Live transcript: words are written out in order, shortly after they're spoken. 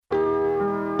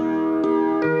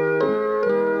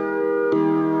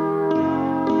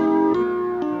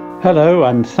Hello,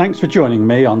 and thanks for joining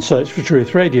me on Search for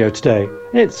Truth Radio today.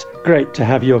 It's great to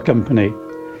have your company.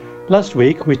 Last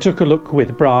week we took a look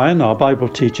with Brian, our Bible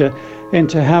teacher,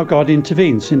 into how God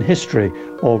intervenes in history,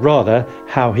 or rather,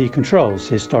 how he controls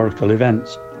historical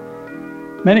events.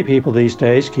 Many people these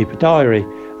days keep a diary,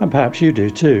 and perhaps you do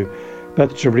too,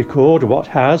 both to record what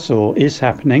has or is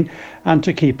happening and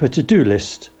to keep a to-do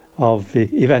list of the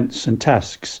events and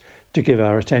tasks to give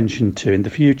our attention to in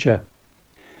the future.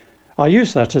 I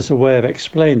use that as a way of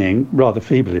explaining, rather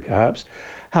feebly perhaps,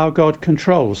 how God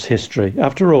controls history.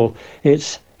 After all,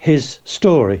 it's his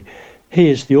story. He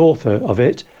is the author of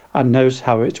it and knows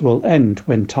how it will end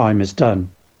when time is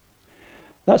done.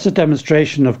 That's a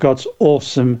demonstration of God's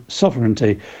awesome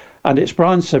sovereignty, and it's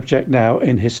Brian's subject now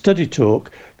in his study talk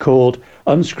called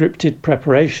Unscripted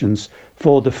Preparations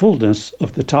for the Fullness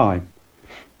of the Time.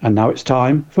 And now it's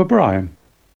time for Brian.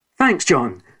 Thanks,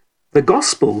 John. The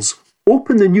Gospels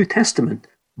open the New Testament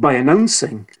by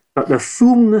announcing that the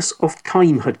fullness of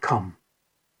time had come.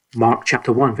 Mark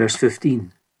chapter 1, verse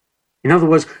 15. In other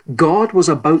words, God was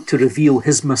about to reveal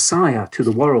his Messiah to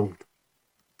the world.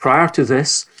 Prior to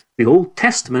this, the Old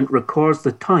Testament records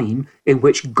the time in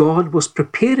which God was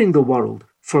preparing the world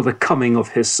for the coming of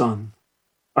his Son.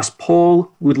 As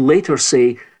Paul would later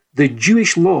say, the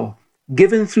Jewish law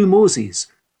given through Moses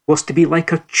was to be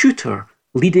like a tutor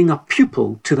leading a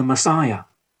pupil to the Messiah.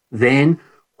 Then,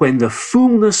 when the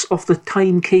fullness of the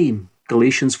time came,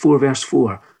 Galatians 4 verse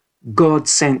 4, God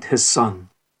sent his Son.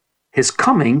 His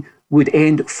coming would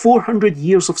end 400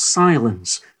 years of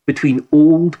silence between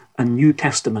Old and New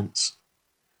Testaments.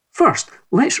 First,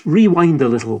 let's rewind a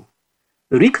little.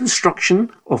 The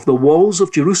reconstruction of the walls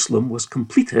of Jerusalem was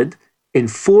completed in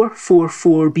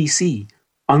 444 BC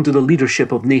under the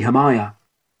leadership of Nehemiah.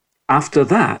 After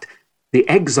that, the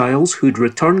exiles who'd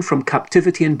returned from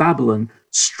captivity in Babylon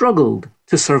struggled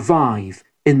to survive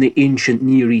in the ancient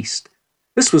Near East.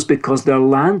 This was because their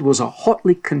land was a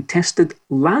hotly contested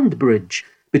land bridge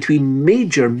between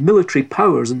major military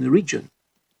powers in the region.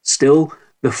 Still,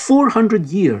 the 400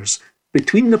 years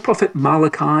between the prophet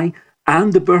Malachi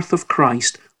and the birth of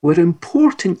Christ were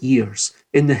important years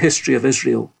in the history of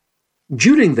Israel.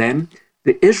 During them,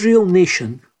 the Israel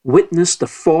nation witnessed the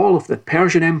fall of the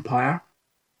Persian Empire,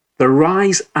 the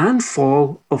rise and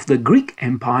fall of the Greek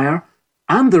Empire,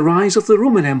 and the rise of the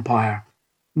Roman Empire.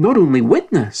 Not only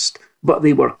witnessed, but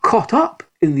they were caught up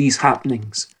in these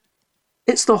happenings.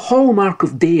 It's the hallmark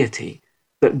of deity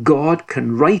that God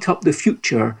can write up the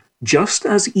future just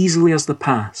as easily as the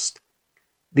past.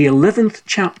 The 11th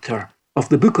chapter of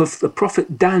the book of the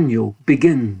prophet Daniel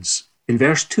begins, in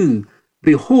verse 2,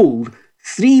 "Behold,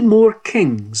 3 more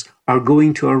kings are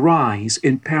going to arise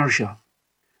in Persia.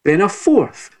 Then a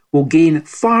 4th will gain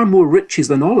far more riches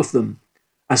than all of them.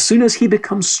 As soon as he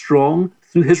becomes strong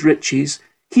through his riches,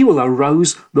 he will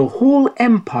arouse the whole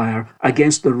empire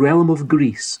against the realm of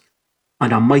Greece.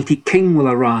 And a mighty king will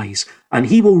arise, and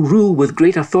he will rule with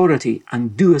great authority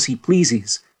and do as he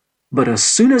pleases. But as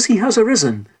soon as he has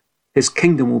arisen, his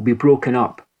kingdom will be broken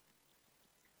up."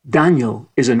 Daniel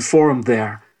is informed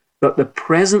there that the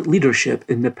present leadership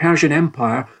in the Persian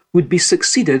Empire would be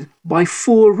succeeded by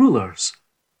 4 rulers.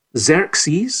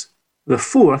 Xerxes, the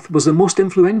 4th, was the most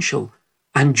influential,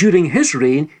 and during his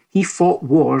reign he fought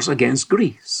wars against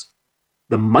Greece.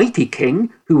 The mighty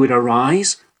king who would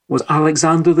arise was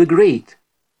Alexander the Great.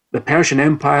 The Persian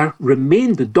Empire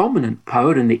remained the dominant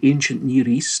power in the ancient Near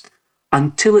East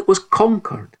until it was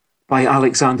conquered by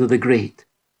Alexander the Great.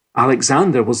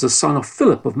 Alexander was the son of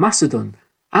Philip of Macedon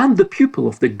and the pupil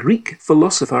of the Greek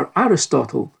philosopher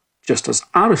Aristotle, just as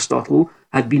Aristotle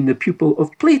had been the pupil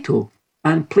of Plato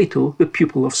and Plato the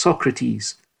pupil of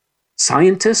Socrates.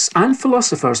 Scientists and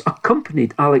philosophers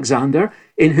accompanied Alexander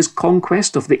in his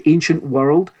conquest of the ancient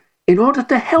world in order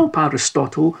to help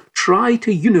Aristotle try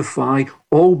to unify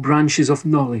all branches of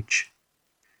knowledge.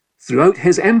 Throughout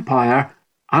his empire,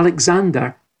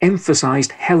 Alexander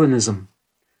emphasized Hellenism,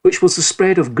 which was the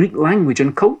spread of Greek language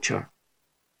and culture.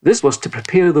 This was to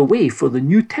prepare the way for the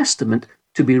New Testament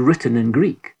to be written in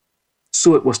Greek.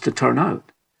 So it was to turn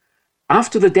out.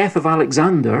 After the death of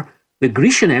Alexander, the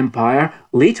Grecian Empire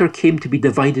later came to be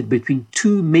divided between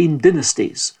 2 main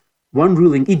dynasties, one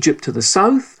ruling Egypt to the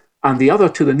south and the other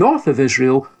to the north of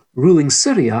Israel, ruling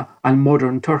Syria and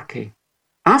modern Turkey.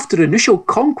 After initial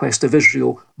conquest of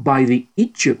Israel by the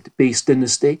Egypt-based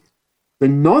dynasty, the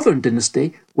northern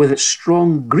dynasty, with its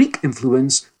strong Greek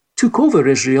influence, took over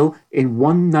Israel in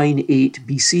 198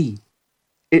 BC.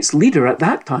 Its leader at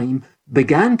that time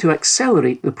began to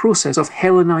accelerate the process of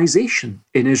Hellenization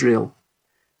in Israel.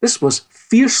 This was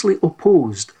fiercely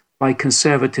opposed by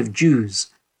conservative Jews.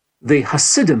 The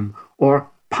Hasidim, or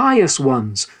pious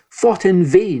ones fought in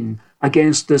vain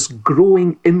against this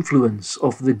growing influence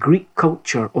of the Greek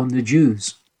culture on the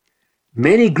Jews.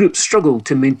 Many groups struggled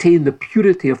to maintain the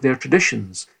purity of their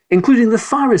traditions, including the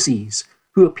Pharisees,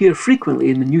 who appear frequently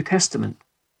in the New Testament.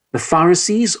 The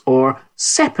Pharisees, or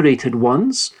separated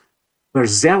ones, were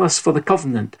zealous for the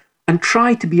covenant and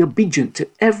tried to be obedient to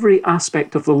every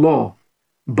aspect of the law,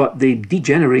 but they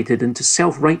degenerated into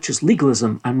self-righteous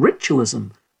legalism and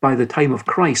ritualism by the time of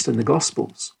Christ in the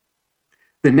Gospels.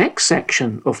 The next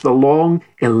section of the long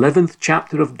 11th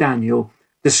chapter of Daniel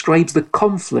describes the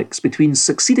conflicts between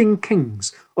succeeding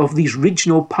kings of these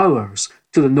regional powers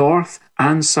to the north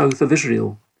and south of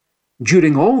Israel.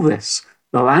 During all this,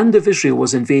 the land of Israel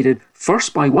was invaded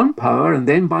first by one power and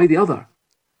then by the other.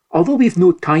 Although we've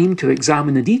no time to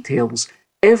examine the details,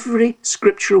 every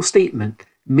scriptural statement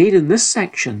made in this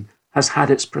section has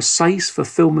had its precise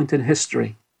fulfillment in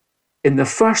history. In the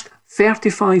first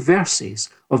 35 verses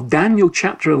of Daniel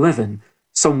chapter 11,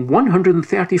 some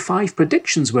 135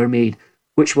 predictions were made,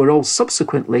 which were all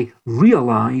subsequently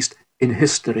realized in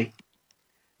history.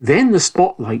 Then the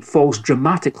spotlight falls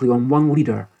dramatically on one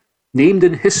leader, named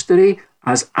in history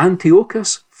as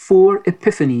Antiochus IV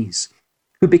Epiphanes,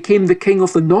 who became the king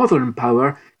of the northern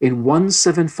power in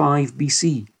 175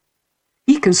 BC.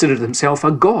 He considered himself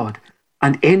a god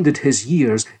and ended his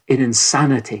years in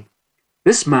insanity.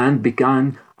 This man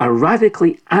began a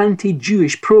radically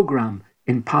anti-Jewish program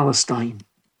in Palestine.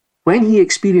 When he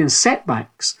experienced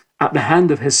setbacks at the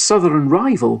hand of his southern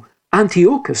rival,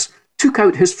 Antiochus took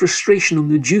out his frustration on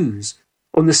the Jews,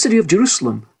 on the city of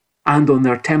Jerusalem, and on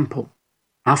their temple.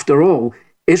 After all,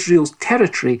 Israel's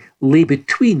territory lay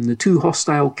between the two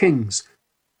hostile kings.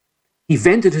 He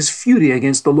vented his fury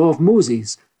against the law of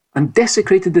Moses and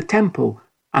desecrated the temple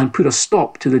and put a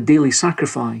stop to the daily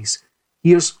sacrifice.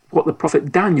 Here's what the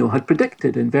prophet Daniel had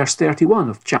predicted in verse 31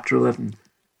 of chapter 11.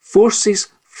 Forces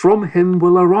from him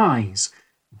will arise,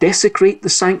 desecrate the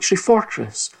sanctuary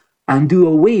fortress, and do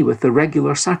away with the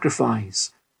regular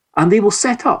sacrifice. And they will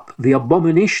set up the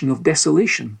abomination of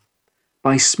desolation.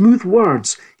 By smooth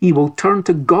words he will turn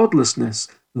to godlessness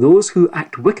those who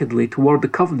act wickedly toward the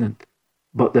covenant.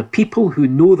 But the people who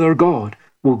know their God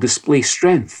will display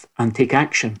strength and take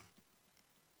action.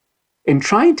 In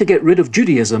trying to get rid of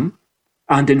Judaism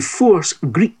and enforce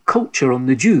Greek culture on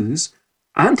the Jews,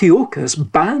 Antiochus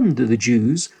banned the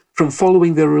Jews from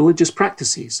following their religious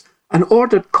practices and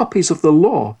ordered copies of the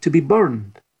law to be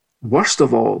burned. Worst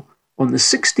of all, on the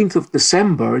 16th of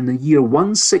December in the year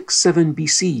 167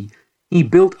 BC, he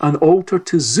built an altar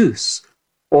to Zeus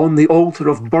on the altar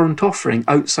of burnt offering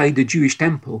outside the Jewish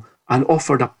temple and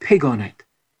offered a pig on it.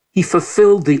 He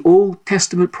fulfilled the Old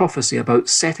Testament prophecy about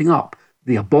setting up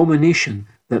the abomination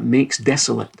that makes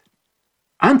desolate.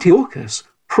 Antiochus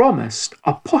promised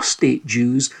apostate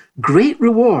Jews great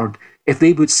reward if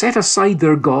they would set aside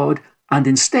their God and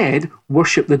instead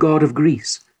worship the god of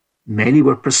Greece. Many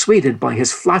were persuaded by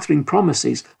his flattering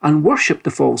promises and worshipped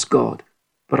the false god,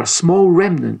 but a small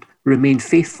remnant remained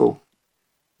faithful.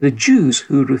 The Jews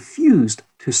who refused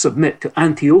to submit to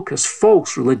Antiochus'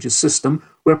 false religious system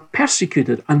were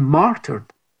persecuted and martyred.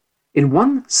 In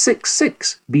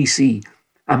 166 BC,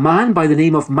 a man by the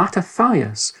name of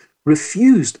Mattathias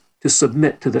refused to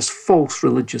submit to this false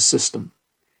religious system.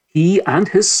 He and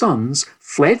his sons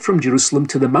fled from Jerusalem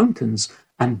to the mountains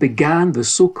and began the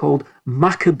so-called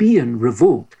Maccabean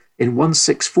revolt in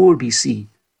 164 BC.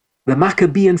 The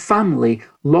Maccabean family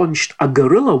launched a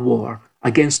guerrilla war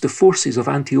against the forces of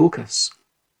Antiochus.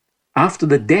 After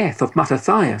the death of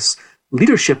Mattathias,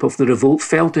 leadership of the revolt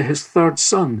fell to his third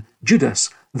son, Judas,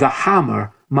 the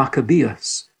Hammer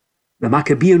Maccabeus. The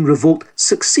Maccabean revolt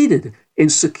succeeded in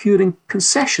securing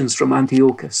concessions from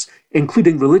Antiochus,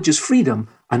 including religious freedom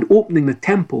and opening the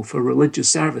temple for religious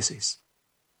services.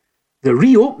 The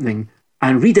reopening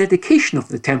and rededication of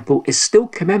the temple is still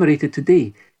commemorated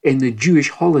today in the Jewish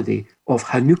holiday of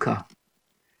Hanukkah.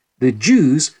 The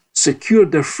Jews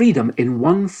secured their freedom in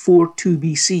 142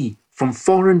 BC from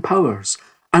foreign powers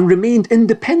and remained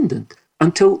independent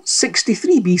until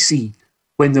 63 BC,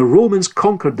 when the Romans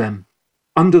conquered them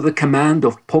under the command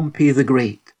of Pompey the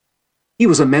Great. He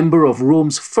was a member of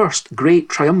Rome's first great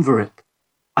triumvirate.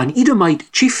 An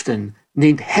Edomite chieftain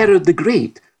named Herod the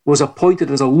Great was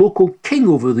appointed as a local king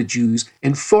over the Jews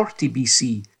in 40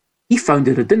 BC. He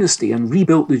founded a dynasty and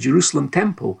rebuilt the Jerusalem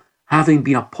temple, having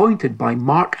been appointed by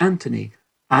Mark Antony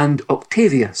and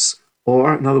Octavius,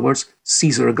 or in other words,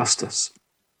 Caesar Augustus.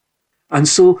 And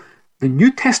so the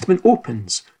New Testament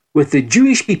opens with the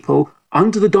Jewish people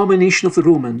under the domination of the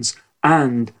Romans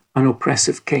and an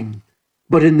oppressive king.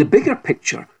 But in the bigger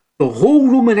picture, the whole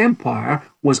Roman Empire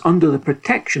was under the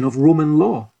protection of Roman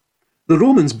law. The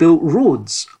Romans built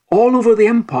roads all over the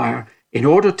empire in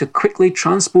order to quickly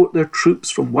transport their troops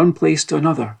from one place to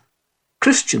another.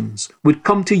 Christians would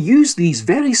come to use these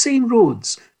very same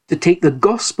roads to take the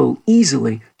gospel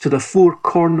easily to the four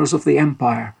corners of the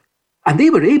empire. And they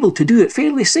were able to do it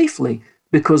fairly safely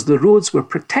because the roads were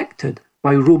protected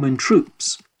by Roman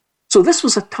troops. So this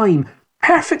was a time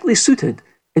perfectly suited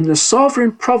in the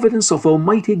sovereign providence of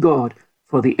Almighty God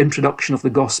for the introduction of the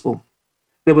gospel.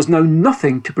 There was now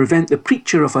nothing to prevent the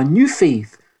preacher of a new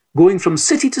faith going from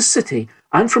city to city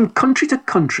and from country to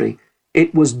country.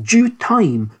 It was due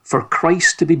time for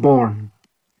Christ to be born.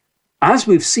 As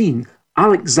we've seen,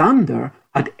 Alexander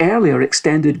had earlier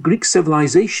extended Greek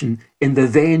civilization in the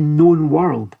then known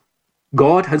world.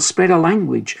 God had spread a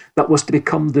language that was to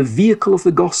become the vehicle of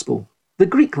the gospel, the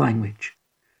Greek language.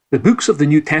 The books of the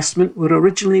New Testament were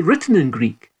originally written in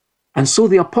Greek, and so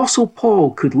the Apostle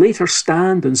Paul could later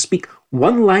stand and speak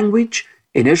one language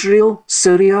in Israel,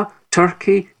 Syria,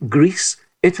 Turkey, Greece,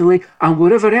 Italy, and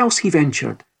wherever else he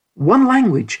ventured. One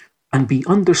language, and be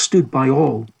understood by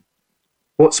all.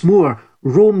 What's more,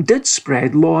 Rome did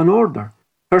spread law and order.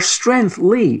 Her strength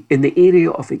lay in the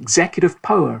area of executive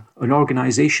power and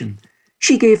organisation.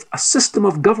 She gave a system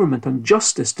of government and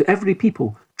justice to every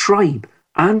people, tribe,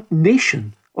 and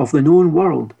nation of the known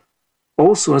world.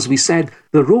 Also, as we said,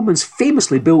 the Romans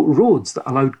famously built roads that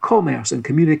allowed commerce and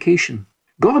communication.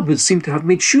 God would seem to have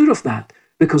made sure of that,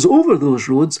 because over those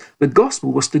roads the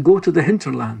gospel was to go to the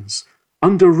hinterlands.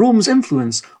 Under Rome's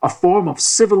influence, a form of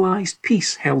civilized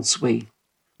peace held sway.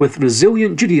 With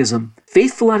resilient Judaism,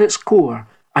 faithful at its core,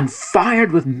 and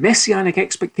fired with messianic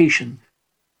expectation,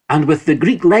 and with the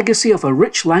Greek legacy of a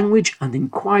rich language and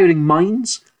inquiring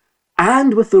minds,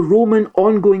 and with the Roman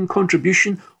ongoing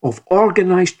contribution of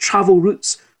organised travel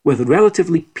routes with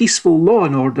relatively peaceful law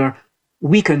and order,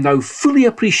 we can now fully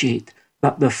appreciate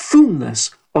that the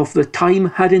fullness of the time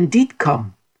had indeed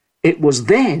come. It was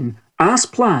then, as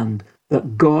planned,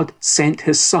 that God sent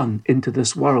his Son into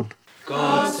this world.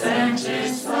 God sent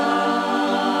his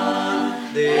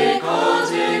Son, they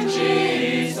called him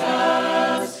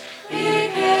Jesus. He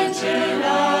came to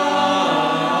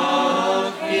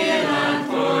love, heal and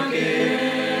forgive.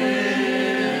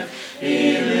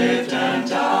 He lived and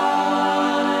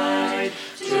died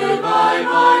to buy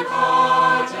my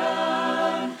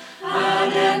pardon.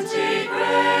 An empty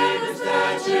grave is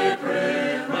there to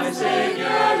prove my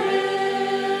Savior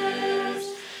lives.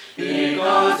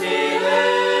 Because he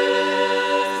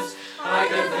lives, I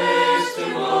can face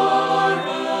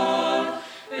tomorrow.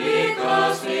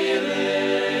 Because he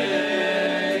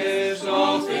lives,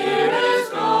 all fear is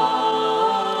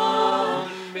gone.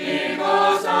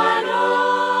 Because I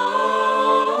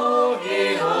know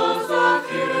he holds the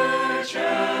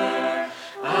future,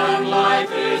 and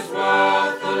life is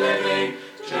worth the living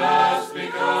just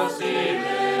because he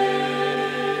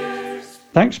lives.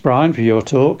 Thanks, Brian, for your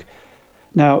talk.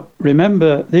 Now,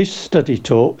 remember, these study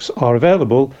talks are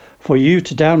available for you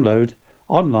to download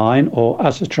online or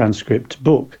as a transcript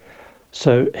book.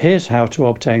 So here's how to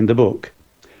obtain the book.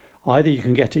 Either you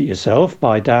can get it yourself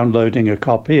by downloading a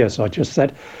copy, as I just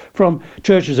said, from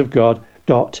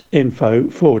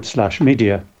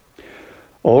churchesofgod.info/media.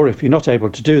 Or if you're not able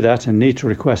to do that and need to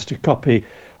request a copy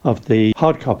of the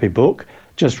hard copy book,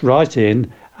 just write in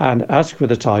and ask for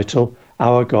the title,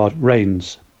 Our God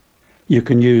Reigns. You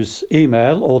can use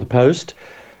email or the post,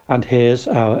 and here's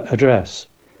our address.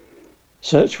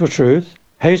 Search for Truth,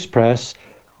 Hayes Press,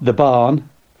 The Barn,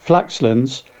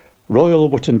 Flaxlands, Royal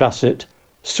Wootton Bassett,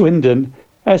 Swindon,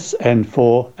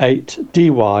 SN4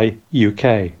 8DY,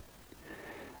 UK.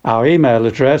 Our email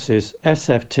address is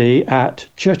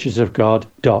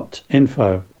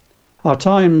sft@churchesofgod.info. Our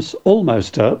time's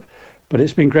almost up, but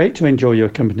it's been great to enjoy your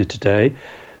company today,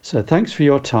 so thanks for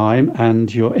your time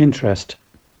and your interest.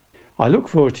 I look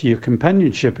forward to your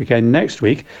companionship again next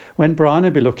week when Brian will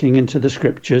be looking into the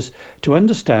scriptures to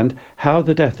understand how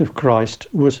the death of Christ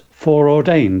was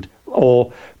foreordained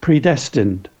or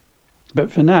predestined.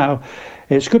 But for now,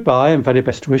 it's goodbye and very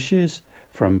best wishes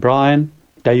from Brian,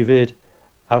 David,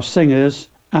 our singers,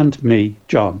 and me,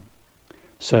 John.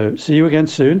 So see you again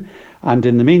soon, and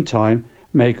in the meantime,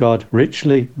 may God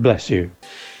richly bless you.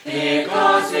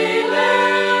 Because he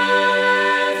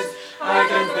lives, I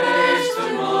can face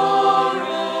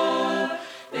tomorrow.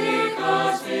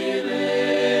 Because he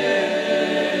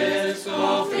lives,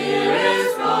 all fear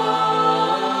is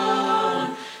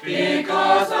gone.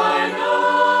 Because I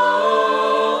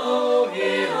know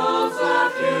he holds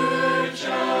the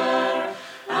future,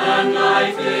 and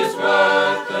life is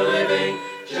worth the living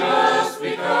just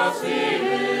because he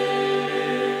lives.